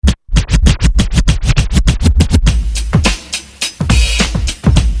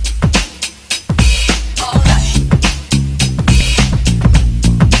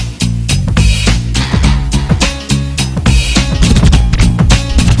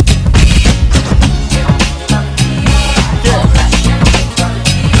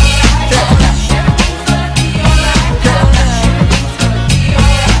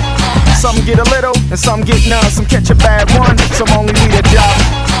some get none, some catch a bad one, some only need a job.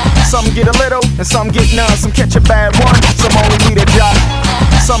 Some get a little, and some get none, some catch a bad one, some only need a job.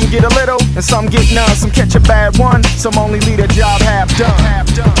 Some get a little, and some get none, some catch a bad one, some only lead a job half done.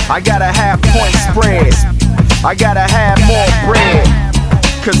 I got a half-point spread, I gotta have more bread,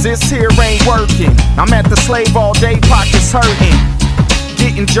 cause this here ain't working. I'm at the slave all day, pockets hurting,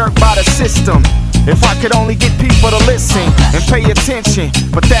 getting jerked by the system. If I could only get people to listen and pay attention,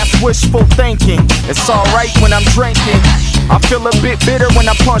 but that's wishful thinking. It's alright when I'm drinking, I feel a bit bitter when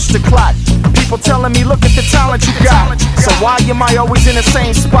I punch the clock. People telling me, look at the talent you got. So why am I always in the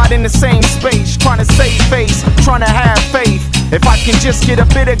same spot, in the same space, trying to save face, trying to have faith? If I can just get a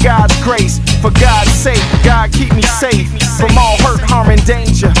bit of God's grace, for God's sake, God keep me safe from all hurt, harm, and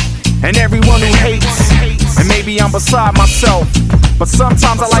danger, and everyone who hates. And maybe I'm beside myself, but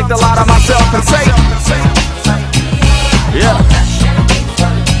sometimes I like to lie to myself and say, yeah,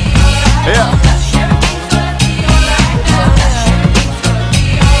 yeah.